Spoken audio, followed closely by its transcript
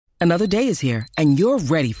Another day is here, and you're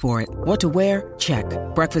ready for it. What to wear? Check.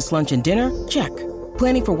 Breakfast, lunch, and dinner? Check.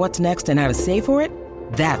 Planning for what's next and how to save for it?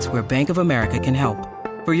 That's where Bank of America can help.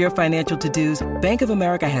 For your financial to-dos, Bank of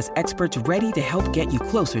America has experts ready to help get you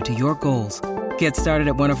closer to your goals. Get started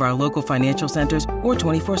at one of our local financial centers or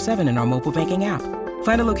 24/7 in our mobile banking app.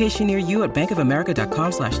 Find a location near you at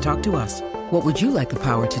bankofamerica.com/talktous. What would you like the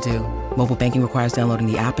power to do? Mobile banking requires downloading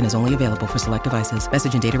the app and is only available for select devices.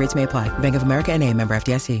 Message and data rates may apply. Bank of America N.A., member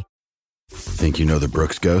FDIC. Think you know the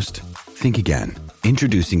Brooks Ghost? Think again.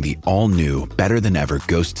 Introducing the all-new, better-than-ever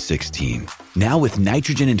Ghost 16. Now with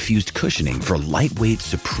nitrogen-infused cushioning for lightweight,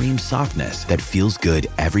 supreme softness that feels good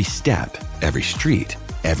every step, every street,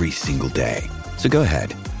 every single day. So go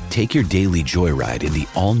ahead, take your daily joyride in the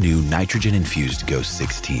all-new nitrogen-infused Ghost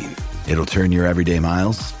 16. It'll turn your everyday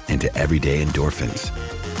miles into everyday endorphins.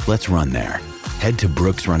 Let's run there. Head to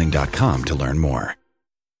brooksrunning.com to learn more.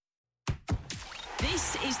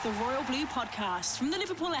 This is the Royal Blue Podcast from the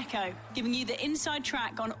Liverpool Echo, giving you the inside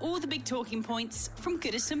track on all the big talking points from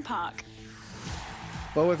Goodison Park.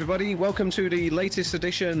 Hello everybody, welcome to the latest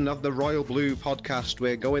edition of the Royal Blue Podcast.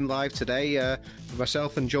 We're going live today with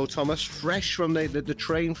myself and Joe Thomas, fresh from the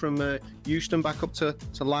train from Euston back up to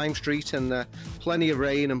Lime Street, and plenty of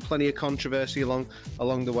rain and plenty of controversy along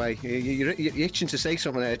the way. You're itching to say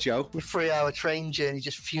something there, Joe. A 3-hour train journey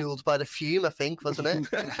just fueled by the FUME, I think, wasn't it?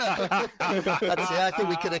 I think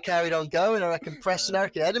we could have carried on going. I reckon Preston,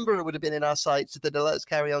 Edinburgh would have been in our sights if they'd let us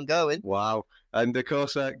carry on going. Wow. And of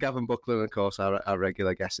course, Gavin Buckland, of course, our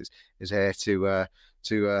regular guest, is here to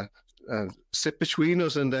sit between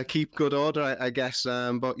us and keep good order, I guess.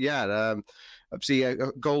 Obviously a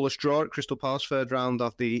goalless draw at Crystal Palace, third round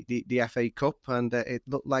of the FA Cup, and it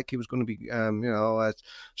looked like it was going to be,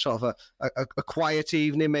 sort of a quiet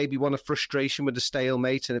evening, maybe one of frustration with the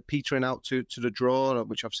stalemate and it petering out to the draw,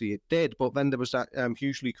 which obviously it did. But then there was that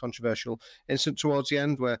hugely controversial incident towards the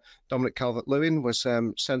end where Dominic Calvert-Lewin was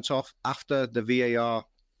sent off after the VAR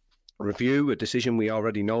review, a decision we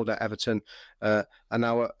already know that Everton are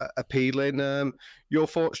now appealing. Your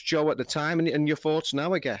thoughts, Joe, at the time, and your thoughts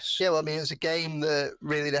now, I guess? Yeah, well, I mean, it was a game that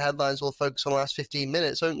really the headlines will focus on the last 15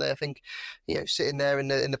 minutes, won't they? I think, sitting there in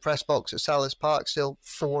the press box at Selhurst Park, still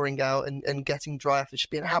thawing out and getting dry after just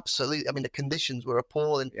being absolutely, I mean, the conditions were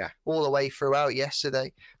appalling all the way throughout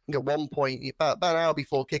yesterday. I think at one point, about an hour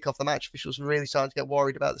before kick-off, the match officials were really starting to get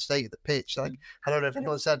worried about the state of the pitch. Like, I don't know if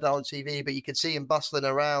anyone said that on TV, but you could see him bustling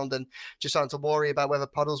around and just starting to worry about whether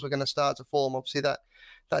puddles were going to start to form. Obviously, that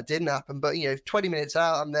didn't happen. But, 20 minutes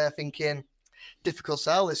out, I'm there thinking, difficult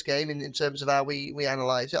sell this game in terms of how we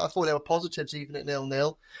analyse it. I thought there were positives even at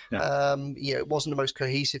 0-0. Yeah. It wasn't the most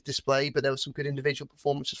cohesive display, but there were some good individual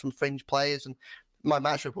performances from fringe players, and my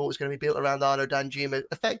match report was going to be built around Arnaud Danjuma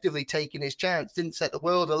effectively taking his chance. Didn't set the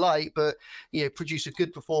world alight, but produced a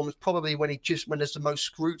good performance. Probably when there's the most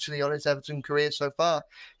scrutiny on his Everton career so far.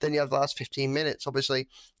 Then you have the last 15 minutes. Obviously,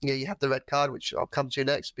 you have the red card, which I'll come to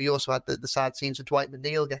next. But you also had the sad scenes of Dwight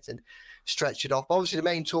McNeil getting stretched off. Obviously, the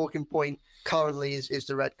main talking point currently is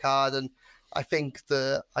the red card, and I think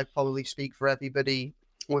that I probably speak for everybody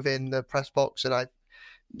within the press box, and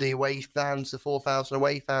the away fans, the 4,000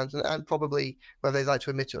 away fans, and probably, whether they'd like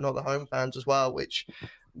to admit it or not, the home fans as well, which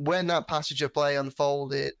when that passage of play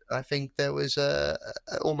unfolded, I think there was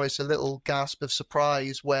almost a little gasp of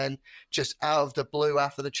surprise when, just out of the blue,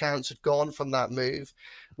 after the chance had gone from that move,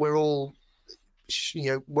 we're all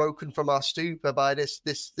woken from our stupor by this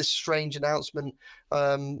strange announcement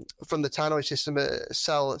from the tannoy system at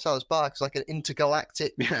Selhurst Park. It's like an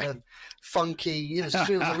intergalactic funky. It was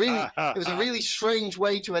a really strange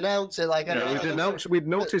way to announce it. Like we'd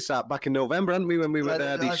noticed that back in November, hadn't we, when we were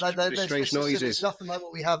there? These strange noises. It's nothing like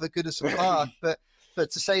what we have at Goodison Park,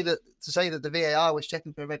 but to say that the VAR was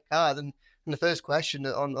checking for a red card, and the first question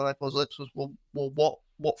on everyone's lips was, well,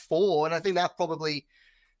 what for? And I think that probably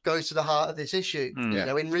goes to the heart of this issue.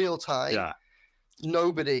 In real time,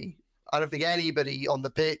 nobody, I don't think anybody on the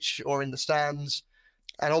pitch or in the stands,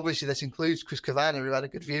 and obviously this includes Chris Kavanagh, who had a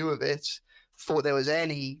good view of it, thought there was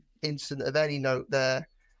any incident of any note there,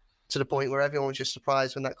 to the point where everyone was just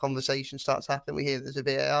surprised when that conversation starts happening. We hear there's a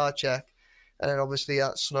VAR check, and then obviously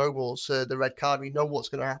that snowballs the red card. We know what's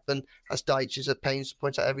going to happen, as Deitch is at pains to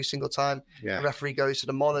point out every single time. The referee goes to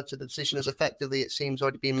the monitor. The decision has effectively, it seems,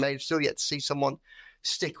 already been made. Still yet to see someone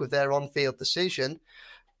stick with their on-field decision.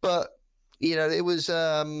 But, it was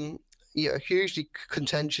a hugely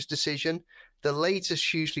contentious decision. The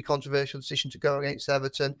latest hugely controversial decision to go against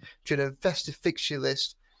Everton during a festive fixture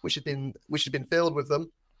list, which has been filled with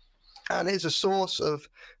them. And it's a source of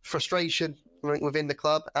frustration within the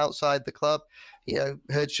club, outside the club.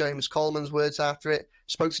 Heard Seamus Coleman's words after it,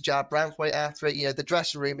 spoke to Jad Branthwaite after it. The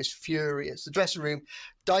dressing room is furious. The dressing room,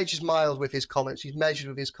 Dyche is mild with his comments. He's measured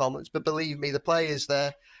with his comments. But believe me, the players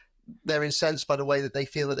there, they're incensed by the way that they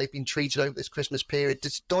feel that they've been treated over this Christmas period.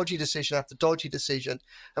 It's dodgy decision after dodgy decision.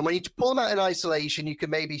 And when you pull them out in isolation, you can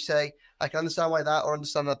maybe say, I can understand why that or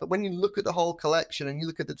understand that. But when you look at the whole collection and you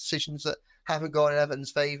look at the decisions that haven't gone in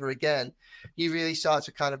Everton's favour again, you really start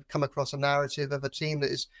to kind of come across a narrative of a team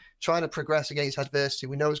that is trying to progress against adversity.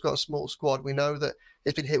 We know it's got a small squad. We know that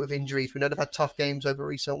it's been hit with injuries. We know they've had tough games over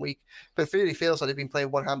recent week. But it really feels like they've been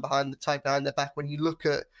playing one hand behind their back. When you look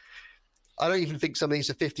at, I don't even think some of these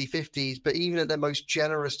are 50-50s, but even at their most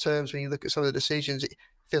generous terms, when you look at some of the decisions, it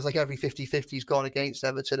feels like every 50-50 has gone against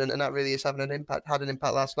Everton, and that really is having had an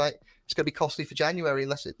impact last night. It's going to be costly for January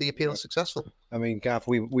unless the appeal is successful. I mean, Gav,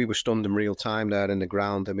 we were stunned in real time there in the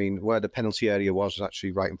ground. I mean, where the penalty area was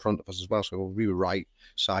actually right in front of us as well, so we were right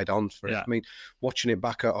side on for it. I mean, watching it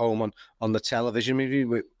back at home on the television, maybe,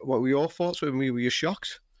 what were your thoughts? Were you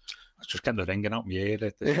shocked? I was just getting the ringing out my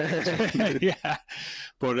ear. Yeah.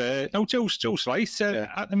 But no, Joe's right.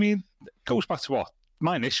 I mean, it goes back to what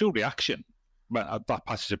my initial reaction when that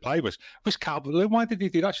passage of play was Calvert-Lewin. Why did he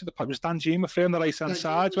do that? It was Dan Juma free on the right-hand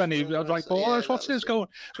side when he was like, what's this going?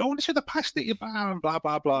 So they should have passed it, you blah,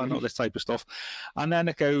 blah, blah, and all this type of stuff. And then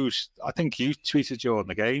it goes, I think you tweeted during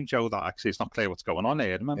the game, Joe, that actually it's not clear what's going on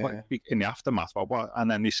here. Remember, in the aftermath, and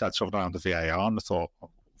then he said something around the VAR, and I thought,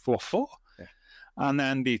 what for? And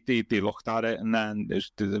then they looked at it, and then there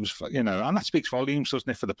was and that speaks volumes,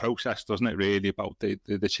 doesn't it, for the process, doesn't it, really, about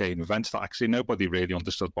the chain of events that actually nobody really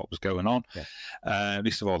understood what was going on,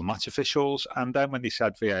 least of all the match officials. And then when they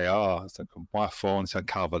said VAR, I was thinking, what for? And said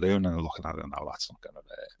Calvert-Lewin, and I'm looking at it, no, that's not going to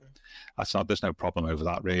be, there's no problem over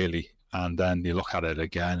that, really. And then you look at it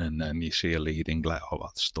again, and then you see a leading, like,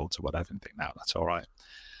 that's studs or whatever, and think, no, that's all right.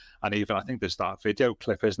 And even, I think there's that video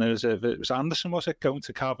clip, isn't there? It was Anderson, was it, going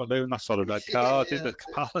to Calvert-Lewin? That's not a red card. The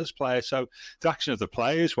Palace player. So the action of the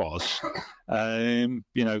players was,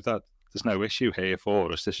 that there's no issue here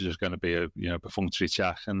for us. This is just going to be a perfunctory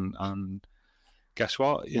check. And guess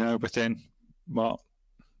what? Within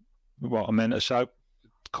a minute or so,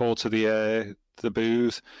 call to the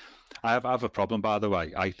booth. I have a problem, by the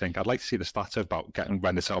way. I think I'd like to see the stats about getting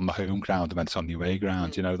when it's on the home ground and when it's on the away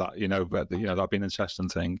ground. That'd be an interesting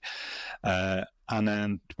thing. And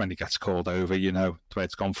then when he gets called over, the way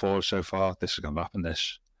it's gone for us so far, this is going to happen.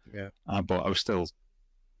 But I was still,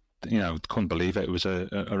 couldn't believe it. It was a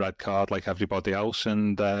red card like everybody else,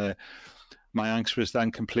 and my angst was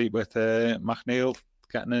then complete with McNeil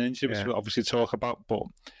getting an injury, which we'll obviously talk about. But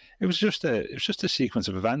it was just a sequence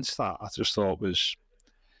of events that I just thought was.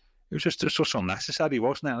 It was just unnecessary,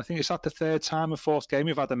 wasn't it? I think it's at the third time or fourth game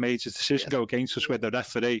we've had a major decision go against us where the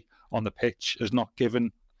referee on the pitch has not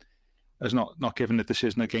given a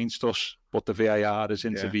decision against us, but the VAR has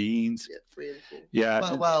intervened. Yeah, 3 and 4. Yeah.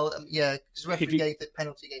 Because the referee gave the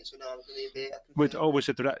penalty against Ronaldo. Or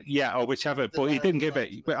whichever, but he didn't give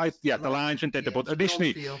it. But the linesman did it, but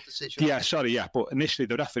initially, but initially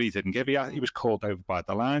the referee didn't give it. He was called over by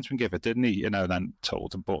the linesman, give it, didn't he? Then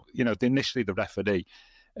told him, but initially the referee.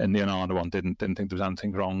 And the Onana one didn't think there was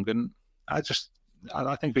anything wrong. And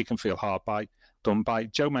I think we can feel done by.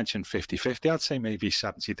 Joe mentioned 50-50. I'd say maybe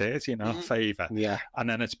 70-30 in our favour. Yeah. And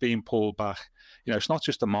then it's being pulled back. It's not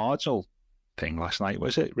just a marginal thing last night,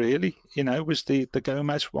 was it, really? Was the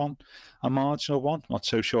Gomez one a marginal one? Not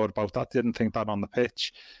so sure about that. Didn't think that on the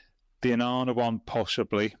pitch. The Onana one,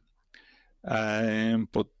 possibly.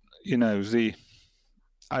 But,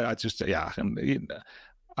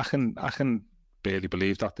 I can barely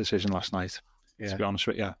believe that decision last night, to be honest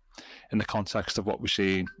with you, in the context of what we've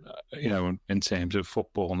seen, in terms of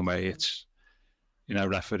football and the way it's,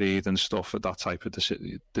 refereed and stuff, at that type of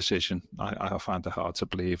decision. I find it hard to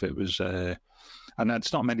believe it was, and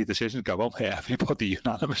it's not many decisions go on here. Everybody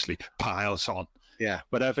unanimously piles on. Yeah.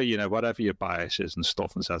 Whatever your bias is and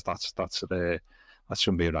stuff, and says that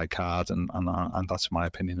shouldn't be a red card, and that's my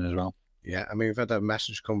opinion as well. Yeah, I mean, we've had a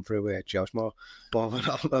message come through here, Joe. It's more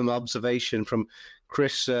of an observation from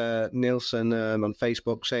Chris Nielsen on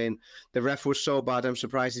Facebook saying, the ref was so bad, I'm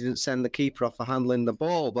surprised he didn't send the keeper off for handling the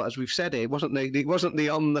ball. But as we've said, it wasn't the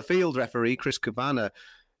on-the-field referee, Chris Cabana,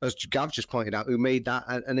 as Gav just pointed out, who made that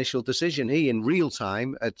initial decision. He, in real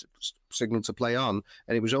time, had signalled to play on,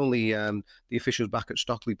 and it was only the officials back at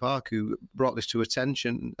Stockley Park who brought this to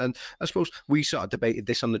attention. And I suppose we sort of debated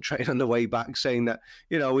this on the train on the way back, saying that,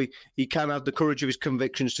 he can have the courage of his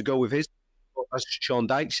convictions to go with his. But as Sean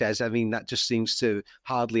Dyche says, I mean, that just seems to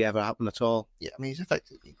hardly ever happen at all. Yeah, I mean, he's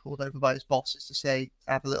effectively called over by his bosses to say,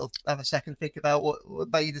 have a second think about what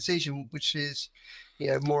about your decision, which is,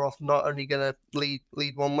 more often not only going to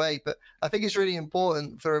lead one way. But I think it's really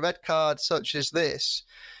important for a red card such as this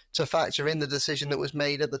to factor in the decision that was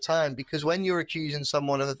made at the time, because when you're accusing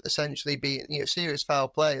someone of essentially being, serious foul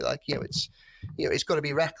play, like, it's got to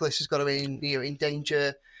be reckless, it's got to be in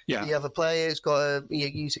danger. Yeah. The other player's got to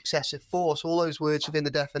use excessive force, all those words within the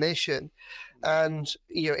definition. And,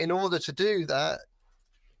 in order to do that,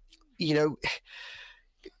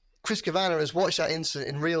 Chris Kavanagh has watched that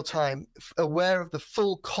incident in real time, aware of the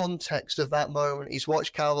full context of that moment. He's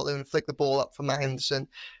watched Calvert-Lewin flick the ball up for Matt Henderson.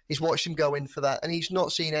 He's watched him go in for that, and he's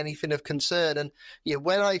not seen anything of concern. And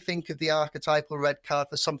when I think of the archetypal red card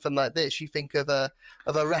for something like this, you think of a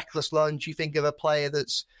reckless lunge. You think of a player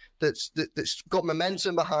that's got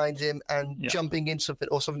momentum behind him and jumping in something,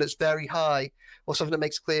 or something that's very high, or something that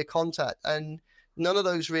makes clear contact. And none of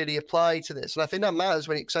those really apply to this. And I think that matters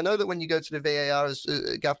because I know that when you go to the VAR, as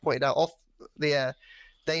Gav pointed out off the air,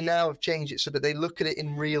 they now have changed it so that they look at it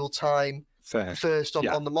in real time first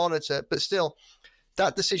on the monitor. But still,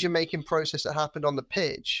 that decision-making process that happened on the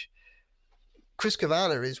pitch, Chris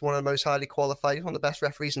Kavanagh is one of the most highly qualified, one of the best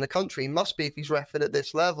referees in the country. He must be if he's refereed at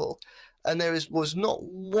this level. And there was not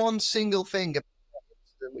one single thing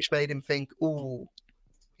which made him think, ooh,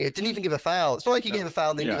 it didn't even give a foul. It's not like he gave a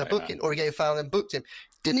foul and then gave a booking, or he gave a foul and booked him.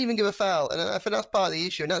 Didn't even give a foul. And I think that's part of the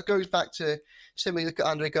issue. And that goes back to similarly look at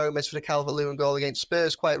Andre Gomez for the Calvert-Lewin goal against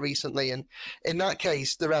Spurs quite recently. And in that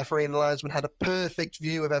case, the referee and the linesman had a perfect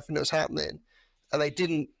view of everything that was happening, and they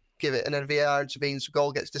didn't give it. And then VAR intervenes, the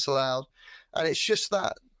goal gets disallowed. And it's just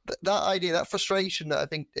that idea, that frustration that I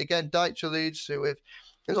think, again, Dyche alludes to with,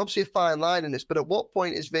 there's obviously a fine line in this, but at what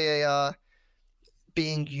point is VAR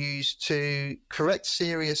being used to correct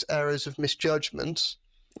serious errors of misjudgment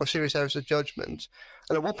or serious errors of judgment?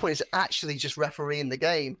 And at what point is it actually just refereeing the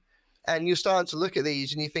game? And you're starting to look at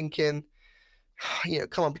these and you're thinking,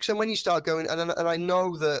 come on, because when you start going, and I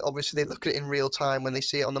know that obviously they look at it in real time when they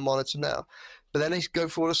see it on the monitor now, but then they go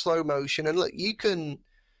for a slow motion, and look, you can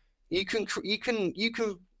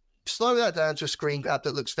slow that down to a screen grab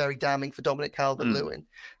that looks very damning for Dominic Calvert-Lewin.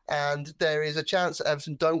 And there is a chance that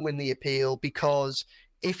Everton don't win the appeal, because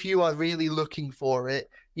if you are really looking for it,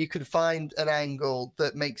 you can find an angle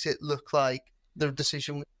that makes it look like the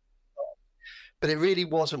decision. But it really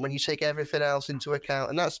wasn't when you take everything else into account.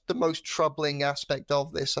 And that's the most troubling aspect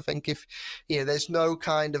of this. I think if there's no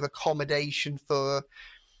kind of accommodation for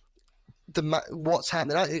what's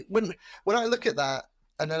happening. When I look at that,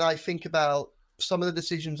 and then I think about some of the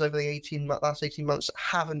decisions over the last 18 months that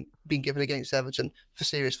haven't been given against Everton for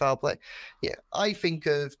serious foul play. I think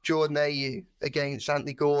of Jordan Ayew against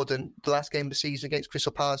Anthony Gordon, the last game of the season against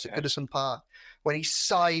Crystal Palace at Goodison Park, when he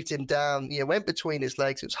scythed him down, went between his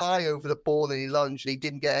legs. It was high over the ball and he lunged and he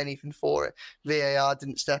didn't get anything for it. VAR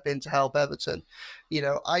didn't step in to help Everton.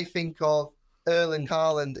 I think of Erling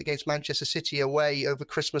Haaland against Manchester City away over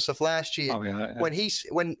Christmas of last year. When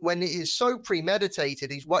it is so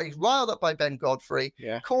premeditated, he's riled up by Ben Godfrey.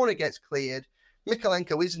 Corner gets cleared.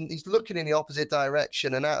 Mikalenko he's looking in the opposite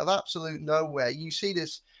direction, and out of absolute nowhere, you see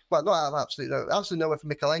this. Well, not out of absolute nowhere for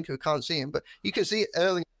Mikalenko, who can't see him, but you can see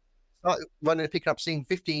Erling running and picking up, seeing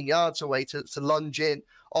 15 yards away to lunge in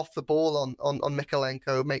off the ball on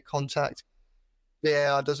Mikalenko, make contact.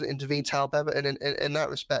 VAR doesn't intervene to help Everton in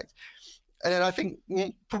that respect. And then I think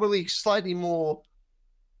probably slightly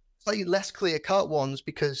less clear-cut ones,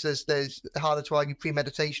 because there's harder to argue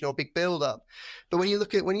premeditation or big build-up. But when you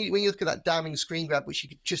look at that damning screen grab, which you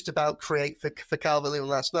could just about create for Calvert-Lewin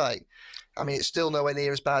last night, I mean, it's still nowhere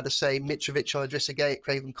near as bad as, say, Mitrovic on Idrissa Gueye at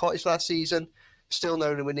Craven Cottage last season. Still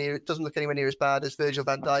nowhere near. It doesn't look anywhere near as bad as Virgil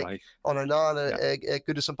van Dijk on Onana at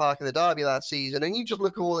Goodison Park in the derby last season. And you just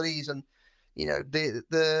look at all of these, and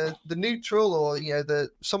the neutral, or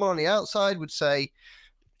someone on the outside would say,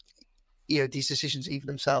 these decisions even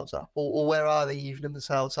themselves up, or where are they even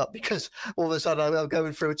themselves up? Because all of a sudden I'm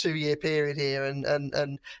going through a 2-year period here,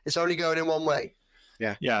 and it's only going in one way.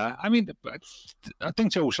 Yeah. I mean, I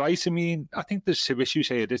think Joe's right. I mean, I think there's two issues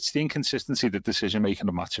here. It's the inconsistency, the decision making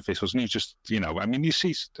of match officials, and you just, I mean, you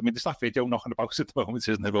see, there's that video knocking about at the moment,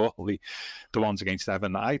 isn't there? All the ones against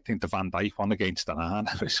Everton. I think the Van Dijk one against Onana,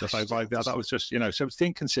 that was just, so it's the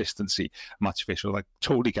inconsistency match official. I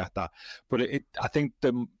totally get that, but I think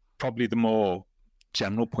probably the more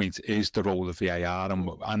general point is the role of VAR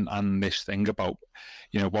and this thing about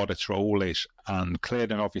what its role is, and clear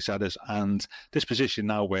and obvious errors, and this position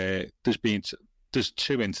now where there's been there's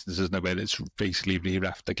two instances now where it's basically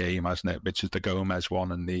re-ref the game, hasn't it? Which is the Gomez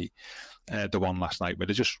one and the one last night, where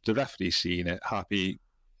the referee's seen it, happy,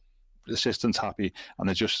 the assistant's happy, and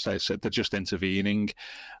they're just intervening,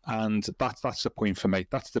 and that's the point for me.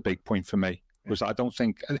 That's the big point for me. Was I don't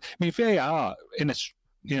think, I mean, VAR in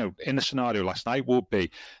a scenario last night would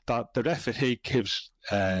be that the referee gives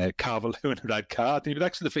Calvert-Lewin a red card. He'd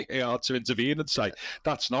next to the VAR to intervene and say,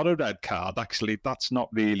 that's not a red card. Actually, that's not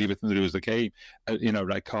really within the rules of the game.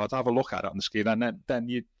 Red card. Have a look at it on the screen, and then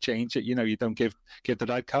you change it. You don't give the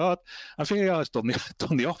red card. And VAR's done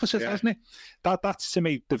the opposite, hasn't it? That's to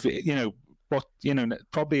me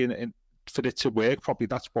probably for it to work, probably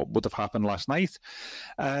that's what would have happened last night,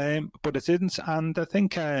 but it didn't. And I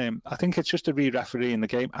think it's just a re-referee in the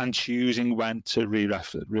game, and choosing when to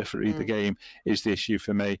referee the game is the issue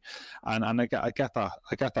for me. And I get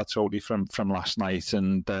that totally from last night,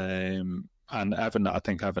 and Everton, I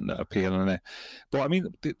think Everton are appealing it. But I mean,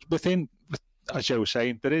 as Joe was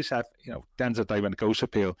saying, there is the end of the day when it goes to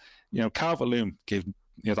appeal, Calvert-Lewin gave.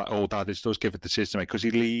 That old adage does give it the system, because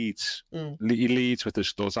he leads. He leads with the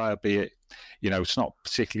studs, albeit, it's not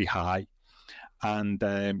particularly high. And,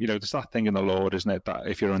 there's that thing in the law, isn't it, that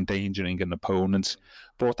if you're endangering an opponent,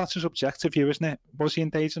 but that's a subjective view, isn't it? Was he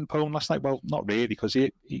endangering an opponent last night? Well, not really, because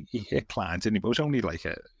he hit Klein, didn't he? But it was only like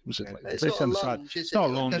it's not a lunge. It's not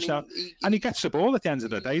a lunge. And he gets the ball at the end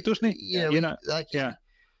of the day, doesn't he?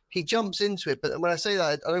 He jumps into it, but when I say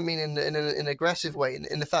that, I don't mean in an aggressive way.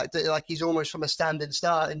 In the fact that like he's almost from a standing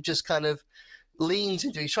start and just kind of leans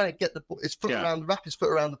into it. He's trying to get wrap his foot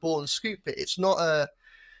around the ball and scoop it. It's not a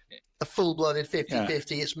full-blooded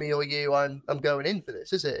 50-50, it's me or you, I'm going in for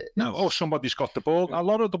this, is it? No, somebody's got the ball. A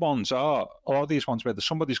lot of these ones where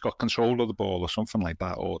somebody's got control of the ball or something like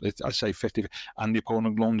that, or I say 50, and the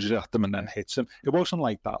opponent lunges at them and then hits them. It wasn't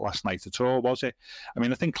like that last night at all, was it? I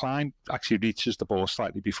mean, I think Klein actually reaches the ball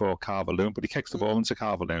slightly before Calvert-Lewin, but he kicks the ball into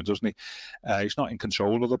Calvert-Lewin, doesn't he? He's not in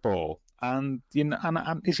control of the ball. And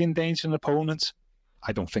is he endangering an opponent?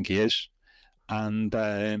 I don't think he is. And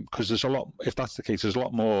because there's a lot, if that's the case, there's a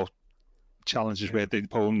lot more challenges where the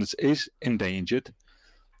opponent is endangered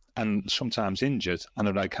and sometimes injured, and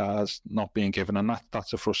a red card's not being given, and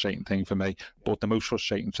that's a frustrating thing for me. But the most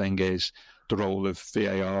frustrating thing is the role of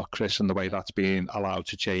VAR, Chris, and the way that's being allowed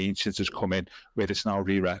to change since it's come in, where it's now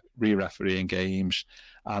re-refereeing games.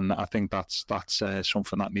 And I think that's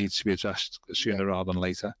something that needs to be addressed sooner rather than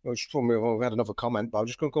later. Well, we had another comment, but I'm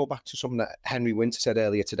just going to go back to something that Henry Winter said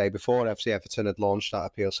earlier today before FC Everton had launched that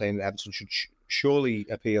appeal, saying that Everton should surely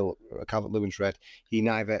appeal Calvert-Lewin's red. He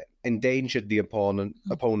neither endangered the opponent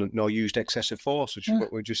nor used excessive force, which is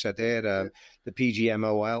what we just said here. The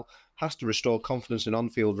PGMOL has to restore confidence in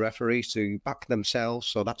on-field referees to back themselves.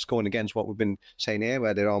 So that's going against what we've been saying here,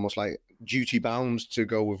 where they're almost like duty-bound to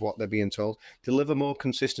go with what they're being told. Deliver more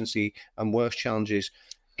consistency and worse challenges,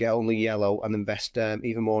 get only yellow, and invest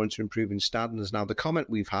even more into improving standards. Now, the comment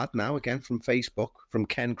we've had now, again, from Facebook, from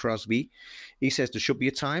Ken Crosby, he says there should be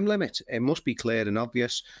a time limit. It must be clear and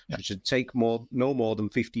obvious. It should take no more than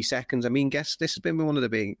 50 seconds. I mean, guess this has been one of the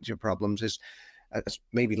major problems is,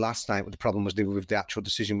 maybe last night the problem was with the actual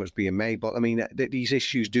decision was being made, but I mean these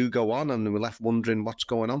issues do go on, and we're left wondering what's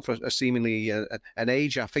going on for a seemingly an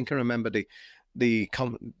age. I think I remember the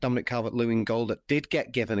Dominic Calvert-Lewin goal that did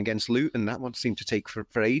get given against Luton. That one seemed to take for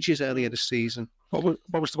ages earlier this season. What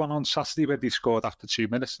was the one on Saturday where they scored after 2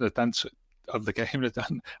 minutes of the game?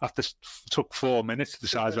 After took 4 minutes to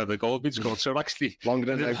decide whether the goal had been scored. So actually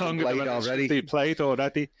longer than they played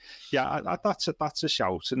already. Yeah, that's a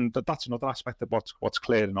shout, and that's another aspect of what's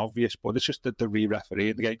clear and obvious. But it's just the re-referee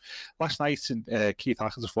in the game last night. Keith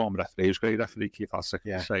Hackett, a former referee, he was a great referee. Keith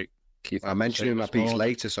Hackett, I mentioned him in my piece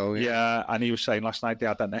later, so yeah, and he was saying last night they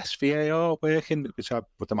had an SVAR working, which I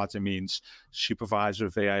would imagine means supervisor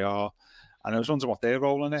of VAR. And I was wondering what their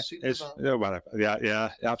role in it is. Yeah,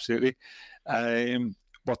 absolutely.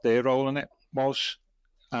 What their role in it was,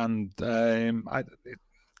 and I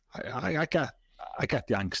get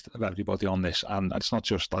the angst of everybody on this, and it's not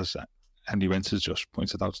just as Henry Winters just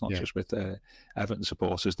pointed out. It's not just with Everton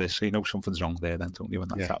supporters. Something's wrong there. Then don't you when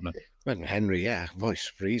that's happening? Well, Henry,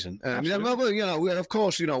 voice for reason. Of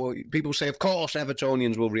course, people say, of course,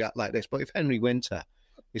 Evertonians will react like this, but if Henry Winter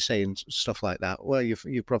is saying stuff like that, well,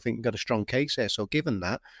 you probably got a strong case there. So given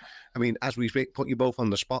that, I mean, as we put you both on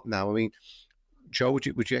the spot now, I mean, Joe, would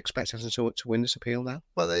you expect us to win this appeal now?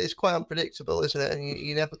 Well, it's quite unpredictable, isn't it? And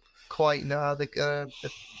you never quite know how they're going to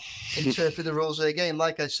interpret the rules of the game.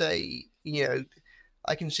 Like I say,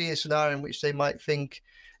 I can see a scenario in which they might think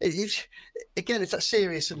Again, it's that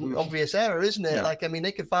serious and obvious error, isn't it? Yeah. Like, I mean,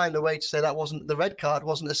 they could find a way to say that wasn't the red card,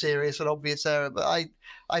 wasn't a serious and obvious error, but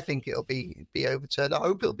I think it'll be overturned. I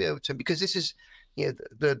hope it'll be overturned, because this is,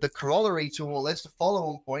 the corollary to all this. The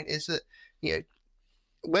follow-on point is that,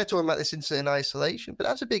 we're talking about this incident in isolation, but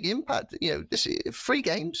that's a big impact. This 3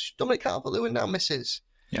 games, Dominic Calvert-Lewin now misses.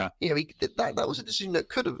 Yeah. That was a decision that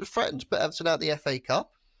could have threatened to put Everton out the FA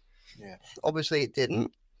Cup. Yeah. Obviously, it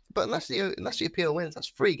didn't. But unless the appeal wins, that's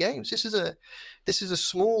 3 games. This is a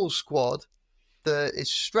small squad that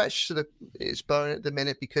is stretched to its bone at the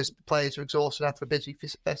minute because the players are exhausted after a busy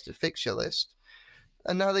festive fixture list,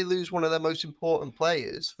 and now they lose one of their most important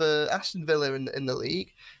players for Aston Villa in the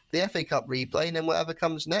league, the FA Cup replay, and then whatever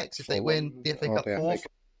comes next if they win the FA Cup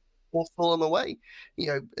or Fulham away.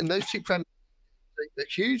 And those 2 Premier League are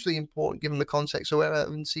hugely important given the context of where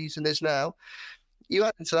Everton's season is now. You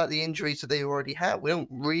add into that the injuries that they already have. We don't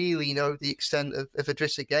really know the extent of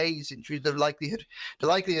Idrissa Gueye's injury. The likelihood on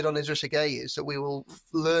Idrissa Gueye is that we will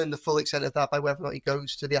learn the full extent of that by whether or not he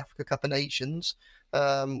goes to the Africa Cup of Nations,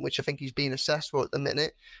 which I think he's being assessed for at the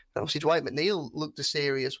minute. And obviously, Dwight McNeil looked a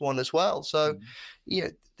serious one as well. So,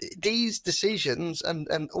 these decisions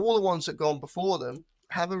and all the ones that go on before them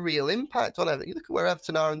have a real impact on Everton. You look at where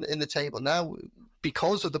Everton are in the table now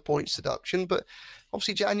because of the points deduction, but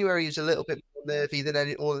obviously January is a little bit more nervy than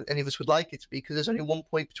any of us would like it to be, because there's only 1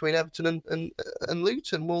 point between Everton and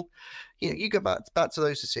Luton. Well, you go back to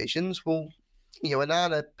those decisions. Well,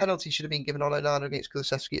 Onana, penalty should have been given on Onana against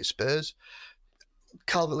Kulusevski at Spurs.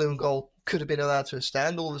 Calvert-Lewin goal could have been allowed to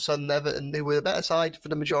stand. All of a sudden, Everton, who were the better side for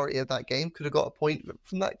the majority of that game, could have got a point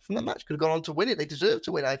from that match, could have gone on to win it. They deserved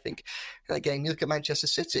to win, I think, in that game. You look at Manchester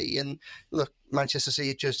City, and look, Manchester City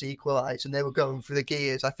had just equalised, and they were going through the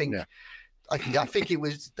gears. I think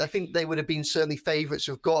they would have been certainly favourites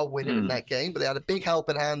to have got a winner in that game, but they had a big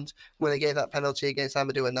helping hand when they gave that penalty against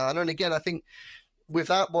Amadou Onana. And again, I think with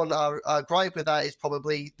that one, our gripe with that is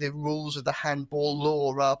probably the rules of the handball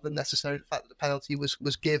law rather than necessarily the fact that the penalty was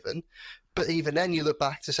given. But even then, you look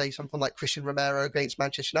back to say something like Christian Romero against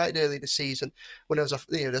Manchester United early this season, when there's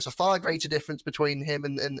a far greater difference between him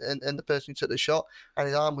and the person who took the shot, and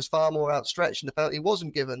his arm was far more outstretched, and the penalty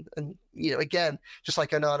wasn't given. And again, just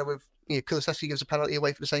like Onana with Kulusevski gives a penalty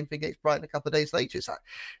away for the same thing against Brighton a couple of days later. It's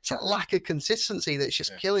that lack of consistency that's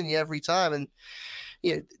just killing you every time. And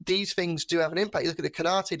these things do have an impact. You look at the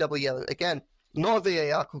Konate double yellow again, not a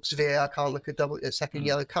VAR call, because VAR can't look at second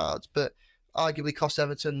yellow cards, but arguably cost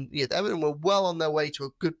Everton. Everton were well on their way to a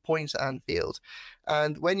good point at Anfield.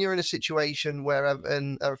 And when you're in a situation where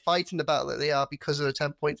Everton are fighting the battle that they are because of a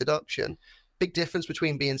 10-point deduction, big difference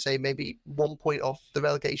between being, say, maybe 1 point off the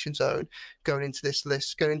relegation zone going into this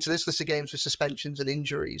list of games with suspensions and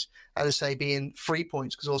injuries, and say being 3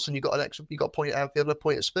 points because all of a sudden you got a point at Anfield and a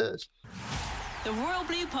point at Spurs. The Royal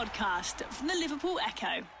Blue Podcast from the Liverpool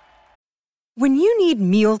Echo. When you need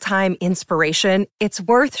mealtime inspiration, it's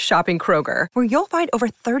worth shopping Kroger, where you'll find over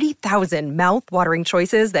 30,000 mouth-watering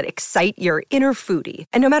choices that excite your inner foodie.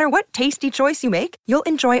 And no matter what tasty choice you make, you'll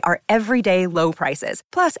enjoy our everyday low prices,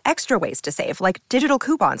 plus extra ways to save, like digital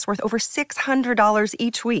coupons worth over $600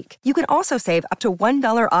 each week. You can also save up to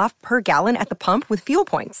 $1 off per gallon at the pump with fuel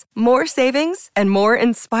points. More savings and more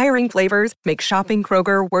inspiring flavors make shopping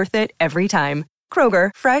Kroger worth it every time. Kroger,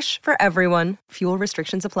 fresh for everyone. Fuel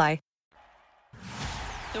restrictions apply.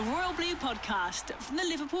 The Royal Blue Podcast from the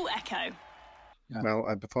Liverpool Echo.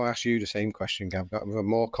 Well, before I ask you the same question, Gav, I've got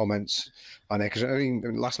more comments on it, because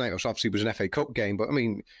last night obviously was an FA Cup game, but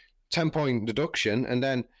 10-point deduction, and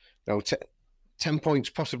then 10 points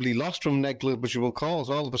possibly lost from negligible calls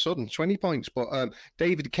all of a sudden, 20 points. But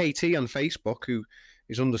David KT on Facebook, who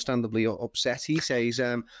is understandably upset, he says,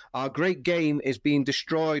 our great game is being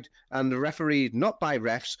destroyed, and the refereed not by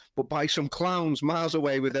refs, but by some clowns miles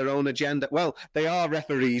away with their own agenda. Well, they are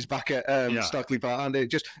referees back at Stockley Park, and they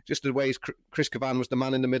just the way Chris Cavan was the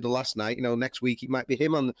man in the middle last night. Next week it might be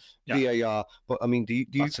him on VAR. But do you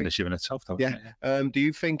That's think, an issue in itself, though. Yeah. Do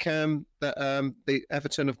you think that the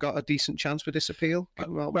Everton have got a decent chance with this appeal?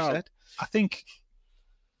 Well, I think.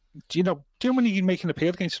 Do you know when you make an appeal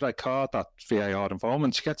against a red card, that VAR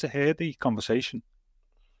involvement, you get to hear the conversation?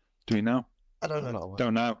 Do you know? I don't know.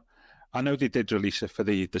 Don't know. I know they did release it for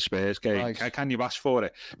the Spurs game. Right. Can you ask for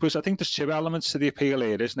it? Because I think there's 2 elements to the appeal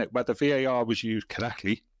here, isn't it? Whether VAR was used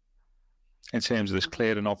correctly in terms of this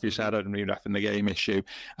clear and obvious error and re-reffing the game issue,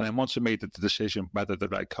 and then once they made the decision whether the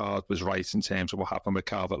red card was right in terms of what happened with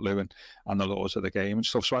Calvert-Lewin and the laws of the game and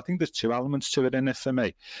stuff. So I think there's 2 elements to it in it for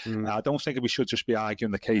me. I don't think we should just be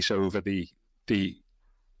arguing the case over the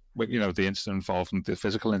the incident involving the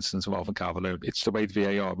physical incident involving Calvert-Lewin. It's the way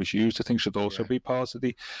the VAR was used. I think should also be part of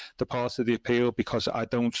the appeal, because I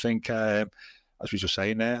don't think, as we were just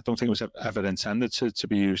saying there, I don't think it was ever intended to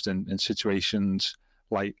be used in situations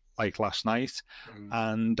like last night.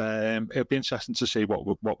 And it'll be interesting to see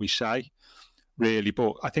what we say, really.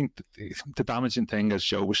 But I think the damaging thing, as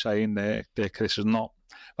Joe was saying there, Chris, is not.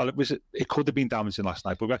 Well, it could have been damaging last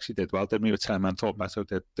night, but we actually did well, didn't we? With 10 men, thought Beto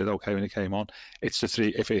did okay when he came on. It's the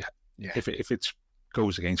three. If it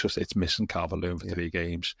goes against us, it's missing Calvert-Lewin for 3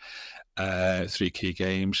 games, 3 key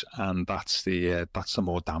games, and that's the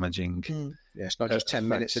more damaging. Yeah, it's not just 10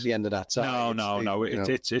 minutes at the end of that time. No.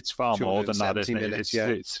 It's far more than that, isn't it?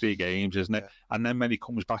 It's 3 games, isn't it? And then when he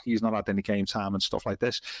comes back, he's not had any game time and stuff like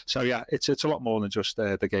this. So yeah, it's a lot more than just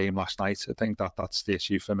the game last night. I think that's the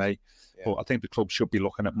issue for me. But I think the club should be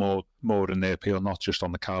looking at more in their appeal, not just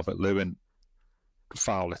on the Calvert-Lewin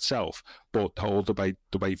foul itself, but the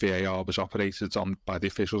way VAR was operated on by the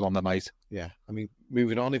officials on the night. Yeah, I mean,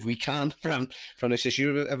 moving on, if we can, from this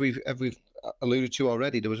issue, we've alluded to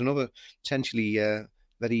already, there was another potentially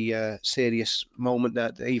very serious moment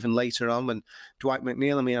that even later on when Dwight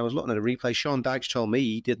McNeil, I mean, I was looking at a replay, Sean Dyche told me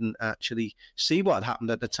he didn't actually see what had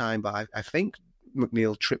happened at the time, but I think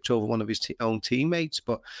McNeil tripped over one of his own teammates,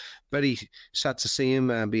 but very sad to see him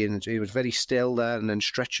he was very still there and then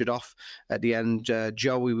stretchered off at the end.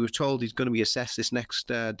 Joe, we were told he's going to be assessed this next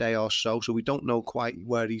day or so we don't know quite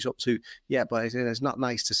where he's up to yet, but it's not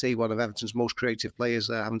nice to see one of Everton's most creative players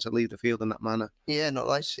having to leave the field in that manner. Yeah, not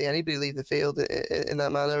nice to see anybody leave the field in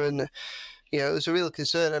that manner, and it was a real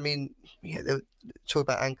concern. I mean, they talk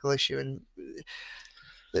about ankle issue and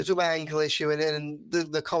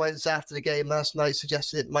the comments after the game last night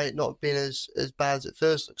suggested it might not have been as bad as it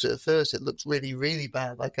first looks. At first, it looked really, really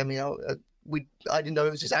bad. Like, I mean, I didn't know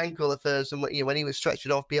it was his ankle at first, and when he was stretched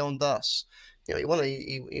off beyond us, he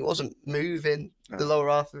wasn't moving the lower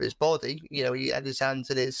half of his body. He had his hands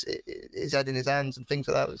in his head in his hands and things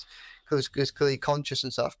like that. Was clearly conscious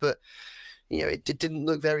and stuff, but it didn't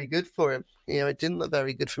look very good for him. It didn't look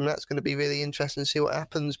very good for him. That's going to be really interesting to see what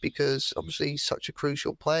happens, because obviously he's such a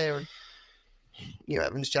crucial player. And,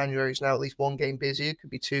 Evans January is now at least 1 game busier, could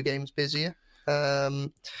be 2 games busier.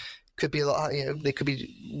 Could be a lot, they could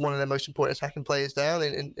be one of their most important attacking players down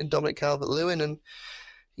in Dominic Calvert-Lewin. And,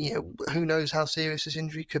 who knows how serious this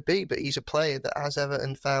injury could be, but he's a player that, as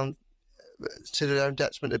Everton found to their own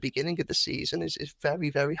detriment at the beginning of the season, is very,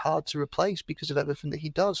 very hard to replace because of everything that he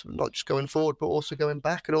does, not just going forward, but also going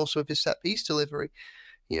back, and also with his set-piece delivery.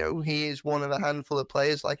 He is one of a handful of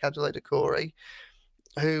players like Abdoulaye Doucouré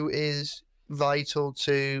who is vital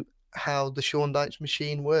to how the Sean Dyche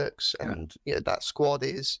machine works. And that squad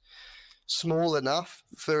is small enough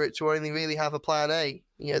for it to only really have a plan A.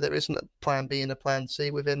 There isn't a plan B and a plan C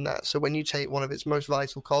within that. So when you take one of its most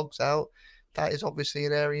vital cogs out, that is obviously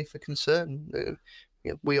an area for concern.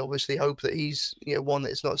 We obviously hope that he's, one,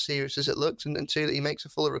 that it's not as serious as it looks, and 2, that he makes a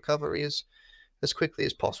fuller recovery as quickly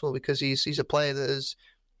as possible, because he's a player that has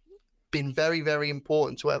been very, very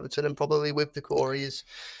important to Everton, and probably with Doucouré,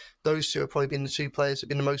 those 2 have probably been the 2 players that have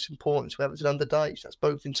been the most important to Everton under Dyche. That's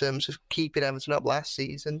both in terms of keeping Everton up last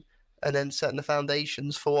season and then setting the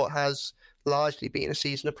foundations for what has largely been a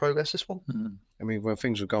season of progress this one. I mean, when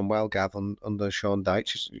things have gone well, Gav, under Sean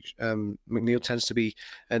Dyche, McNeil tends to be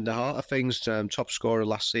in the heart of things. Top scorer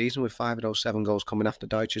last season with 5 of those 7 goals coming after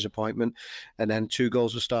Dyche's appointment, and then 2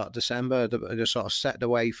 goals at the start of December. They sort of set the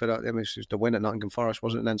way for that. I mean, it was the win at Nottingham Forest,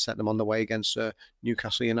 wasn't it? And then set them on the way against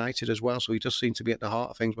Newcastle United as well. So he does seem to be at the heart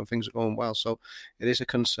of things when things are going well. So it is a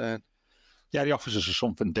concern. Yeah, he offers us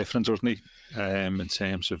something different, doesn't he? In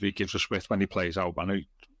terms of, he gives us width when he plays out. I know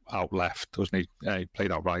out left, doesn't he? He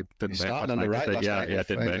played out right, didn't he? On the right,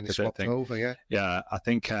 didn't make Yeah, I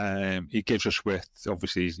think he gives us width.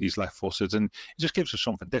 Obviously, he's left-footed, and he just gives us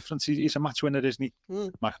something different. He's a match winner, isn't he?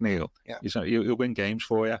 McNeil. Yeah, he'll win games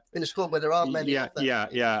for you in a squad where there aren't many.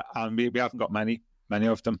 Yeah, and we haven't got many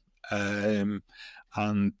of them.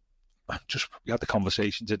 And we had the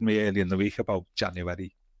conversation, didn't we, early in the week about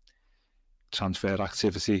January transfer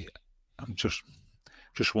activity. I'm just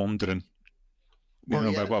wondering,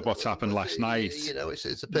 what's happened last night.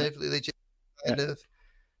 It's a perfectly legit kind of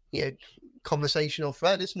conversational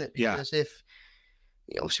thread, isn't it? Because if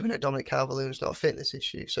obviously we know Dominic Calvert-Lewin's not a fitness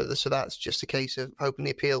issue, so that's just a case of hoping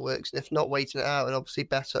the appeal works, and if not, waiting it out. And obviously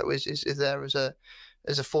Beto is there as a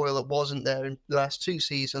foil that wasn't there in the last 2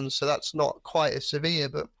 seasons, so that's not quite as severe.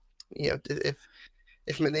 But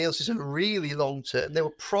if McNeil's is a really long term, they were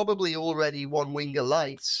probably already 1 winger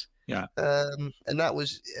light. Yeah. And that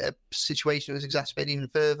was a situation that was exacerbated even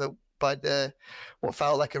further by what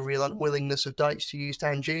felt like a real unwillingness of Dyche to use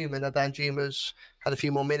Danjuma. Now Danjuma's had a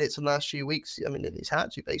few more minutes in the last few weeks. I mean, he's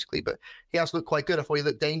had to basically, but he has looked quite good. I thought he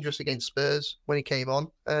looked dangerous against Spurs when he came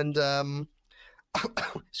on, and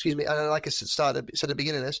excuse me. And like I said at the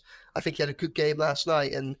beginning of this, I think he had a good game last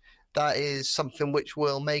night, and that is something which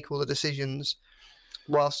will make all the decisions.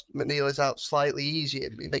 Whilst McNeil is out slightly easier,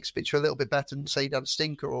 it makes the picture a little bit better than say he'd had a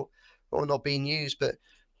stinker or not being used, but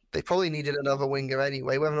they probably needed another winger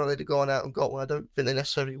anyway. Whether or not they'd have gone out and got one, I don't think they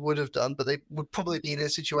necessarily would have done, but they would probably be in a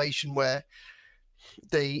situation where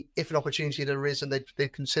if an opportunity had arisen,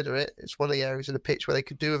 they'd consider it. It's one of the areas of the pitch where they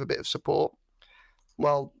could do with a bit of support.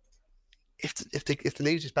 Well, if the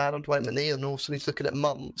news is bad on Dwight McNeil and all of a sudden he's looking at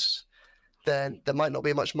months, then there might not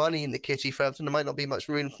be much money in the kitty for Everton. There might not be much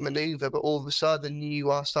room for manoeuvre, but all of a sudden you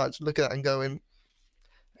are starting to look at that and going,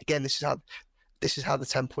 again, this is how the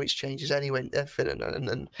 10 points changes anyway. And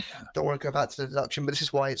don't want to go back to the deduction, but this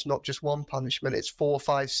is why it's not just one punishment. It's 4,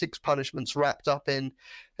 5, 6 punishments wrapped up in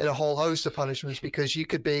a whole host of punishments, because you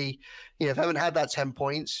could be, if I haven't had that 10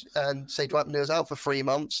 points and say Dwight McNeil's out for 3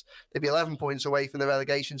 months, they'd be 11 points away from the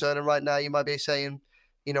relegation zone. And right now you might be saying,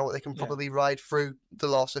 you know what, they can probably ride through the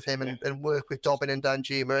loss of him and work with Dobbin and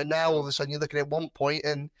Danjuma. And now all of a sudden you're looking at 1 point,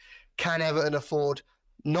 and can Everton afford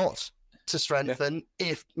not to strengthen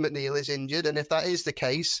if McNeil is injured? And if that is the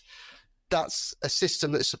case, that's a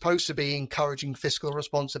system that's supposed to be encouraging fiscal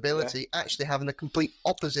responsibility, actually having the complete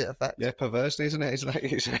opposite effect. Yeah, perverse, isn't it?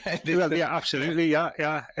 Well, yeah, absolutely.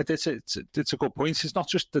 Yeah. It's a good point. It's not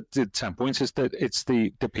just the 10 points, it's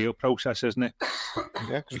the appeal process, isn't it?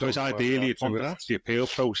 Yeah, because ideally you'd want the appeal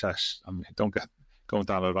process. I mean, don't get going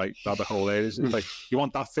down the right rabbit hole there. It's like you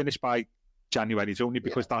want that finished by January only,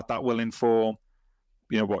 because that will inform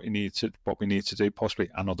what we need to do, possibly,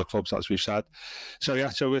 and other clubs, as we've said. So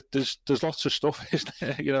there's lots of stuff, isn't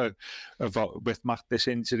there, about with this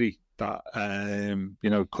injury that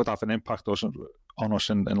could have an impact on us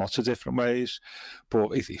in lots of different ways. But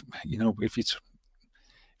if you're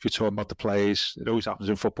talking about the players, it always happens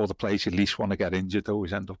in football. The players you least want to get injured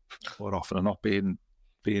always end up more often than not being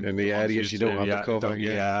in the areas you don't have the cover.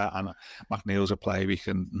 And McNeil's a player we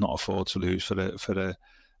can not afford to lose for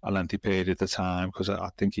a lengthy period of time, because I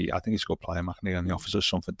think he's a good player, McNeil, and he offers us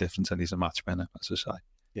something different, and he's a match winner, as I say.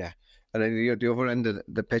 Yeah. And then the other end of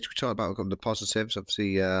the pitch, we talked about the positives,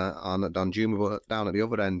 obviously, on Danjuma, but down at the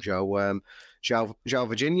other end, João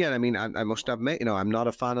Virginia. I mean, I must admit, I'm not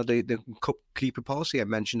a fan of the cup keeper policy. I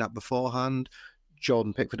mentioned that beforehand.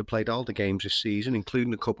 Jordan Pickford have played all the games this season,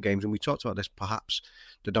 including the cup games, and we talked about this. Perhaps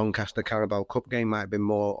the Doncaster Carabao Cup game might have been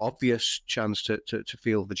more obvious chance to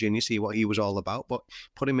feel Virginia, see what he was all about. But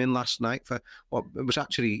put him in last night for what was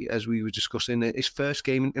actually, as we were discussing, his first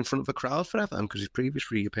game in front of a crowd for Everton, because his previous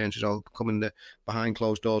 3 appearances all come in the behind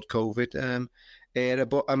closed doors COVID era.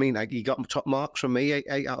 But I mean, he got top marks from me,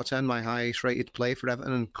 8 out of 10, my highest rated player for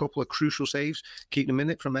Everton, and a couple of crucial saves, keeping him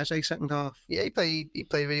in it from Eze second half. Yeah, he played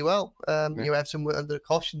really well. Everton were under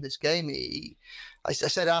caution this game. I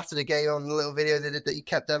said after the game on the little video that he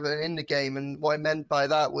kept Everton in the game, and what I meant by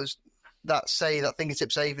that was that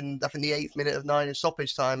fingertip save in, I think, the 8th minute of 9 in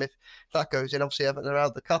stoppage time. If that goes in, obviously Everton are out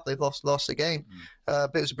of the cup. They've lost the game.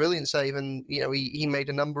 But it was a brilliant save, and he made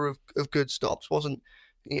a number of good stops.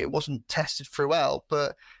 It wasn't tested throughout,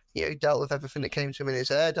 but he dealt with everything that came to him in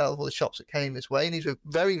his air, dealt with all the shots that came his way, and these were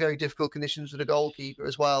very, very difficult conditions for the goalkeeper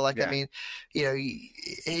as well. I mean,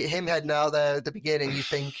 him heading out there at the beginning, you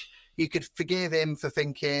think you could forgive him for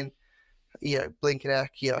thinking, Blinken,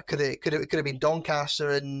 could have been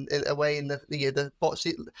Doncaster and away in the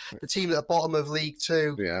team at the bottom of League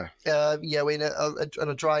Two. On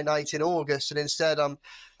a dry night in August, and instead I'm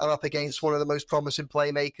up against one of the most promising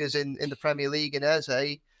playmakers in the Premier League in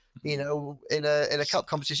Eze. In a cup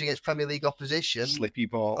competition against Premier League opposition, slippy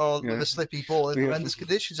ball, with a slippy ball in horrendous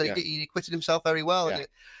conditions. And he acquitted himself very well, and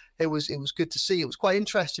it was good to see. It was quite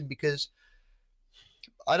interesting because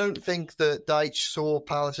I don't think that Dyche saw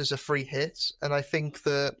Palace as a free hit, and I think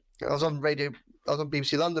that I was on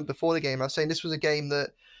BBC London before the game. I was saying this was a game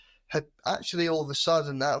that had actually all of a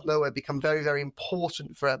sudden, out of nowhere, become very, very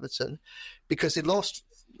important for Everton, because they lost.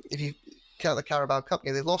 If you count the Carabao Cup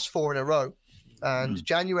game, they've lost 4 in a row, and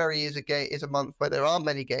January is a month where there aren't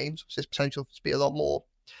many games. So there's potential to be a lot more.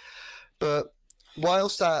 But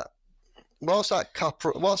whilst that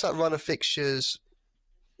run of fixtures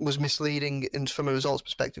was misleading from a results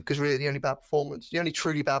perspective, because really the only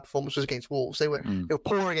truly bad performance was against Wolves. They were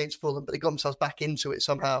poor against Fulham, but they got themselves back into it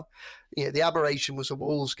somehow. The aberration was a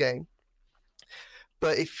Wolves game.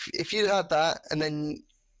 But if you'd had that, and then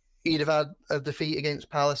you'd have had a defeat against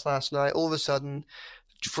Palace last night, all of a sudden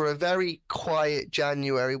for a very quiet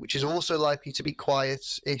January, which is also likely to be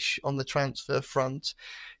quiet-ish on the transfer front,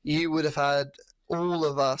 you would have had all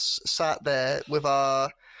of us sat there with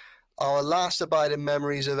our last abiding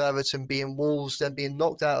memories of Everton being Wolves, then being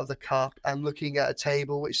knocked out of the cup, and looking at a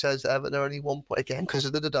table which says that Everton are only 1 point, again, because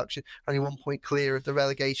of the deduction, only 1 point clear of the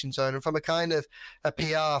relegation zone. And from a kind of a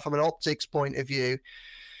PR, from an optics point of view,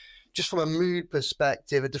 just from a mood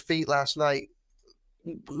perspective, a defeat last night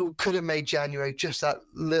could have made January just that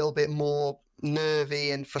little bit more nervy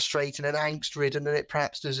and frustrating and angst-ridden than it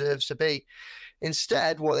perhaps deserves to be.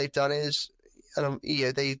 Instead, what they've done is,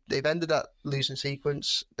 they've ended that losing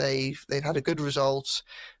sequence. They've had a good result,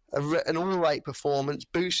 an all right performance,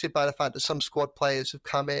 boosted by the fact that some squad players have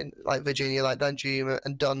come in, like Virginia, like Danjuma,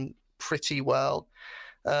 and done pretty well.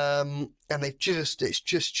 And it's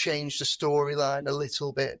just changed the storyline a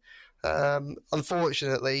little bit.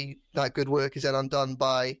 Unfortunately, that good work is then undone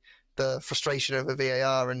by the frustration over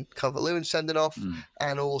VAR and Calvert-Lewin sending off,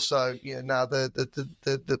 and also now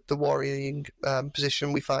the worrying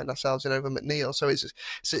position we find ourselves in over McNeil. So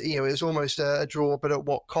it's almost a draw, but at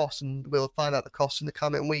what cost? And we'll find out the cost in the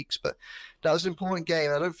coming weeks. But that was an important game.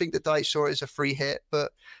 I don't think that Dyche saw it as a free hit,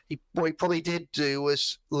 but what he probably did do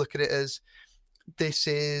was look at it as, this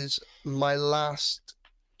is my last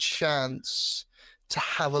chance to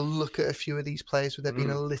have a look at a few of these players with there being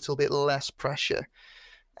a little bit less pressure.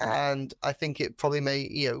 And I think it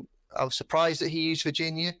probably I was surprised that he used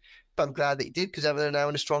Virginia, but I'm glad that he did, because Everton are now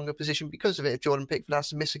in a stronger position because of it. If Jordan Pickford has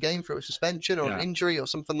to miss a game for a suspension or an injury or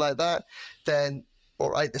something like that, then all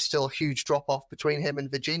right, there's still a huge drop-off between him and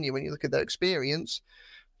Virginia when you look at their experience.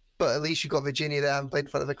 But at least you've got Virginia there, haven't played in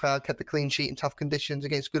front of the crowd, kept the clean sheet in tough conditions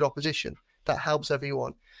against good opposition. That helps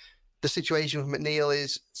everyone. The situation with McNeil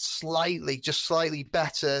is just slightly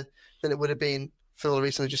better than it would have been, Phil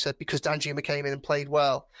recently just said, because Danjuma came in and played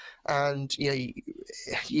well. And you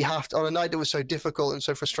have to, on a night that was so difficult and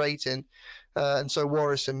so frustrating and so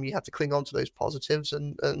worrisome, you have to cling on to those positives.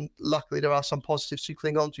 And luckily there are some positives to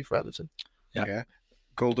cling on to for Everton. Yeah.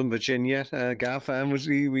 Golden Virginia, Gav, were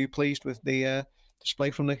you pleased with the display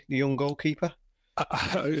from the young goalkeeper?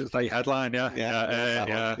 Like headline,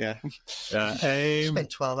 yeah.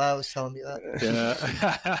 Spent 12 hours telling me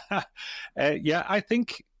that. Yeah, I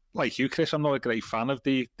think, like you, Chris, I'm not a great fan of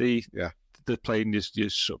the playing your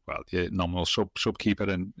nominal sub keeper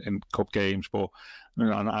in cup games, but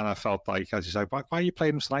and I felt like, as you say, why are you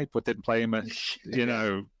playing him tonight, but didn't play him,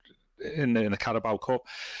 in the Carabao Cup?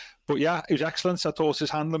 But yeah, he was excellent. I thought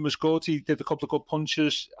his handling was good. He did a couple of good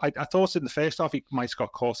punches. I thought in the first half he might have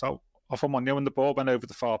got caught out off him on when the ball went over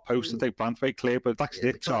the far post. I think Branthwaite clear, but actually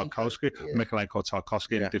hit Tarkowski. Mikhalenko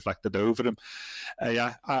Tarkowski deflected over him.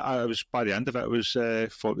 I was, by the end of it, I was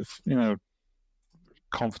full of,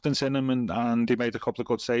 confidence in him, and he made a couple of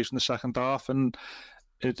good saves in the second half, and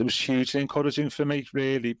it was hugely encouraging for me,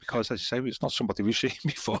 really, because, as you say, it's not somebody we've seen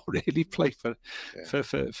before really play for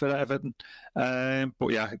Everton. But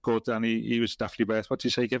yeah, good, and he was definitely worth. What do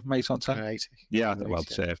you say? Give him 8 on 10. 8. Yeah, well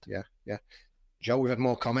deserved. Yeah. Joe, we've had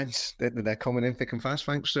more comments. They're coming in thick and fast.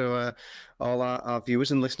 Thanks to all our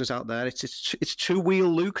viewers and listeners out there. It's Two Wheel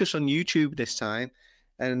Lucas on YouTube this time,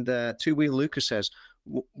 and Two Wheel Lucas says,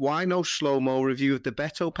 "Why no slow-mo review of the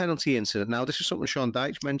Beto penalty incident?" Now, this is something Sean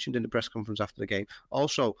Dyche mentioned in the press conference after the game.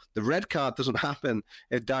 Also, the red card doesn't happen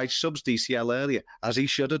if Dyche subs DCL earlier, as he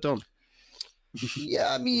should have done.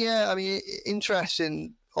 I mean,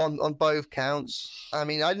 interesting on both counts. I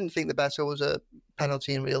mean, I didn't think the Beto was a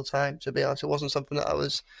penalty in real time, to be honest. It wasn't something that I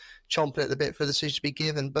was chomping at the bit for the decision to be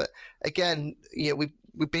given. But again,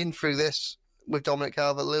 we've been through this with Dominic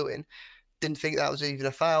Calvert-Lewin. Didn't think that was even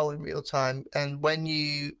a foul in real time. And when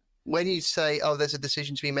you say, oh, there's a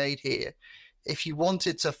decision to be made here, if you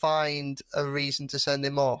wanted to find a reason to send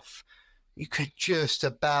him off, you could just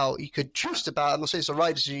about, I'm not saying it's the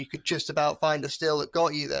right decision, you could just about find a still that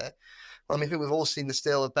got you there. I mean, I think we've all seen the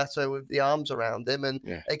still of Beto with the arms around him. And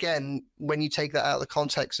again, when you take that out of the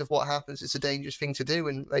context of what happens, it's a dangerous thing to do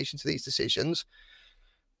in relation to these decisions.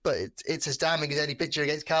 But it's as damning as any picture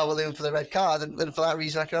against Calvert-Lewin for the red card, and for that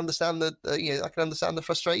reason, I can understand the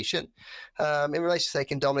frustration. In relation to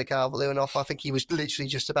taking Dominic Calvert-Lewin off, I think he was literally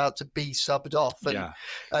just about to be subbed off.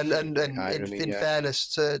 And in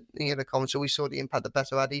fairness to the comments, we saw the impact that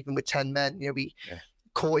Beto had even with 10 men.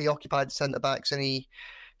 Corey occupied the centre backs, and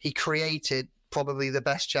he created probably the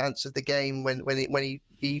best chance of the game when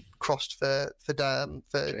he crossed for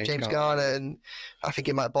James Garner, and I think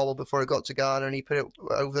it might bobble before it got to Garner, and he put it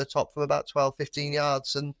over the top from about 12-15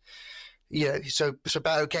 yards, and so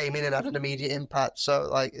Beto came in and had an immediate impact. So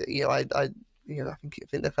I I think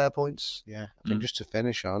they're fair points. Yeah, I think just to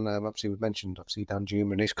finish on, obviously we've mentioned Dan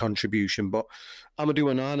Juma and his contribution, but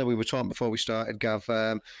Amadou Onana, we were talking before we started, Gav.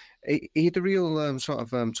 He had a real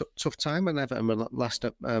tough time when Everton were last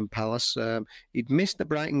at Palace. He'd missed the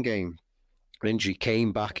Brighton game. Injury,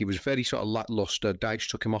 came back. He was very sort of lacklustre. Dyche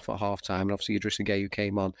took him off at half time, and obviously Idrissa Gueye, who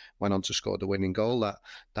came on, went on to score the winning goal that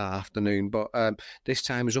afternoon. But this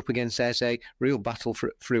time was up against Eze, real battle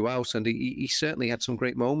throughout, and he certainly had some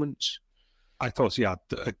great moments. I thought he had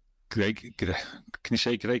a great can you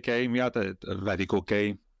say great game? He had a very good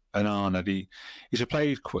game. And he's a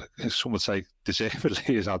player, some would say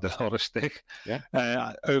deservedly, has had a lot of stick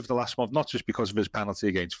over the last month, not just because of his penalty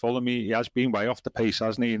against Fulham. He has been way off the pace,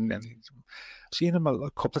 hasn't he? And I've seen him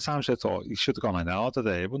a couple of times. I thought he should have gone in harder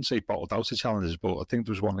there. I wouldn't say bottled out the challenges, but I think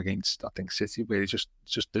there was one against, City, where he just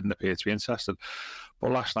didn't appear to be interested.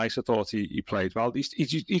 But last night I thought he played well. He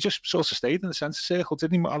just sort of stayed in the centre circle,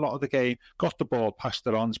 didn't he? A lot of the game, got the ball, passed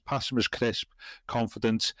it on. His passing was crisp,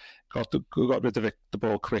 confident, got rid of the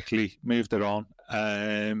ball quickly, moved it on.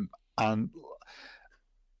 And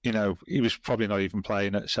he was probably not even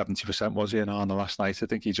playing at 70%, was he, in Arna last night? I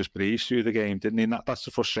think he just breezed through the game, didn't he? And that's the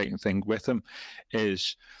frustrating thing with him,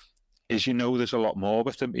 is there's a lot more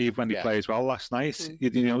with him, even when he plays well last night.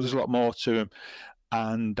 There's a lot more to him.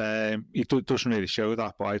 And he doesn't really show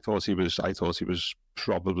that, but I thought he was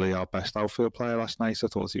probably our best outfield player last night. I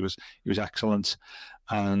thought he was excellent,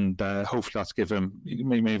 and hopefully that's given him. He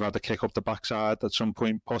may have had a kick up the backside at some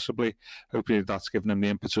point, possibly. Hopefully that's given him the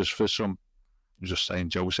impetus for some.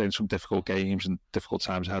 Joe was saying some difficult games and difficult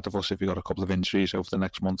times ahead of us if he got a couple of injuries over the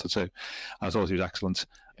next month or two. I thought he was excellent.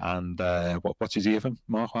 And what did you give him,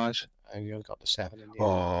 mark-wise? And you only got the 7 in the end.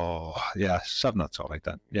 Oh, yeah, 7, that's all right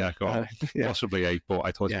then. Yeah, go on. Possibly 8, but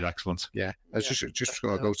I thought he was excellent. Yeah, just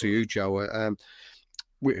going to go to you, Joe.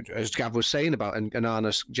 As Gav was saying about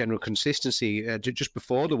Onana's general consistency, just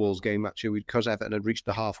before the Wolves game, actually, because Everton had reached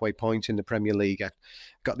the halfway point in the Premier League, I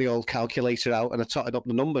got the old calculator out and I totted up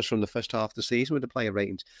the numbers from the first half of the season with the player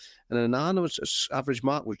ratings. And Onana's average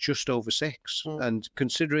mark was just over 6. And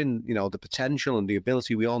considering, the potential and the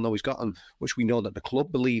ability we all know he's got, and which we know that the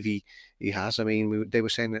club believe he has. I mean, they were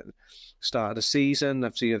saying at the start of the season,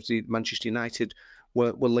 obviously Manchester United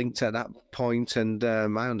were linked at that point, and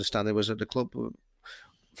my understanding was that the club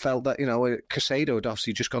felt that Caicedo had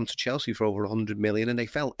obviously just gone to Chelsea for over 100 million, and they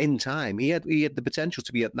felt in time he had the potential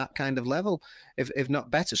to be at that kind of level, if not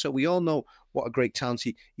better. So we all know what a great talent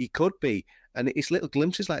he could be, and it's little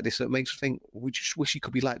glimpses like this that makes us think we just wish he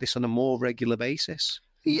could be like this on a more regular basis.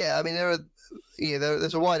 Yeah, I mean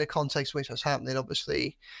there's a wider context in which that's happening.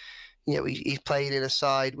 Obviously, he's playing in a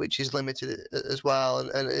side which is limited as well,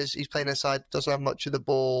 and he's playing in a side that doesn't have much of the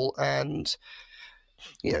ball, and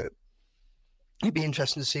it'd be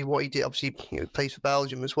interesting to see what he did. Obviously, he plays for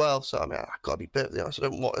Belgium as well. So, I mean, I've got to be perfectly honest. I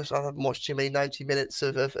haven't watched too many 90 minutes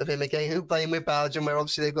of him again playing with Belgium, where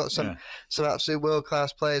obviously they've got some absolute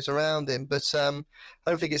world-class players around him. But I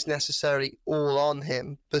don't think it's necessarily all on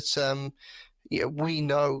him. But, we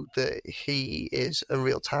know that he is a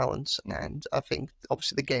real talent. And I think,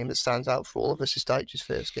 obviously, the game that stands out for all of us is Dyche's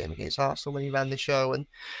first game against Arsenal when he ran the show and,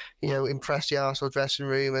 impressed the Arsenal dressing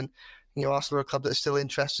room. And, Arsenal are a club that's still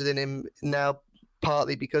interested in him now,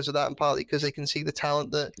 partly because of that and partly because they can see the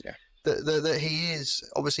talent that he is.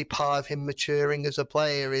 Obviously, part of him maturing as a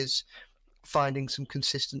player is finding some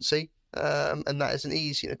consistency, and that isn't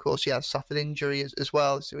easy. And of course, he has suffered injury as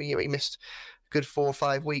well. So he missed a good 4 or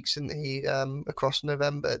 5 weeks in the across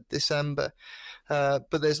November, December.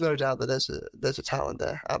 But there's no doubt that there's a talent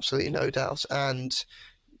there. Absolutely no doubt. And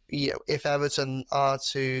if Everton are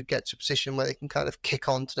to get to a position where they can kind of kick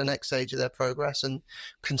on to the next stage of their progress and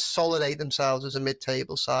consolidate themselves as a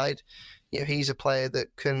mid-table side, he's a player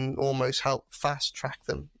that can almost help fast-track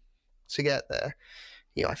them to get there.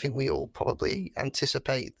 I think we all probably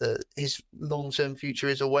anticipate that his long-term future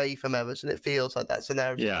is away from Everton. It feels like that's the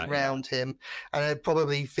narrative around him. And it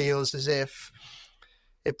probably feels as if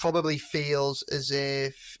it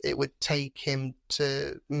would take him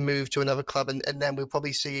to move to another club, and then we'll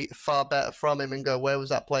probably see far better from him and go, where was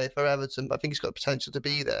that player for Everton? But I think he's got potential to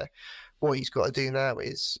be there. What he's got to do now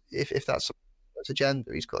is, if that's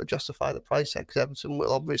agenda, he's got to justify the price tag, because Everton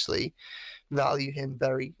will obviously value him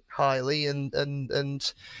very highly, and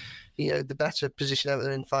the better position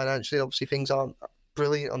Everton in financially, obviously things aren't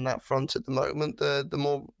brilliant on that front at the moment, the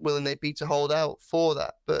more willing they'd be to hold out for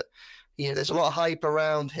that. But there's a lot of hype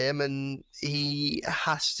around him, and he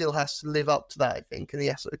still has to live up to that, I think. And he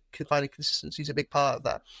has to find consistency is a big part of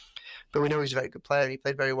that. But we know he's a very good player. He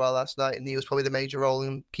played very well last night, and he was probably the major role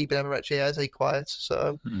in keeping Eberechi Eze quiet.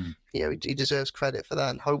 So, he deserves credit for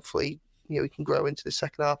that. And hopefully, we can grow into the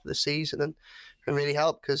second half of the season and really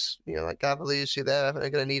help, because like Gav alludes to there, they're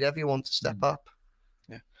going to need everyone to step up.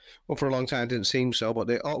 Well, for a long time, it didn't seem so, but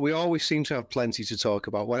we always seem to have plenty to talk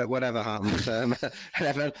about, whatever happens.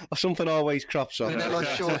 Something always crops up. And then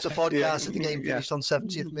shorter podcast if the game finished on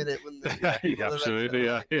 70th minute. Absolutely,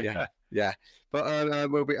 yeah.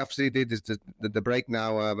 But we'll be obviously the break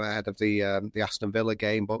now ahead of the Aston Villa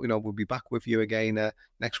game. But we'll be back with you again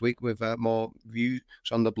next week with more views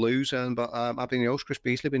on the Blues. But I've been your host, Chris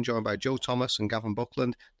Beasley, been joined by Joe Thomas and Gavin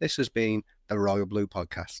Buckland. This has been the Royal Blue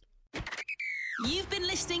Podcast. You've been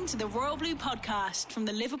listening to the Royal Blue Podcast from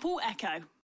the Liverpool Echo.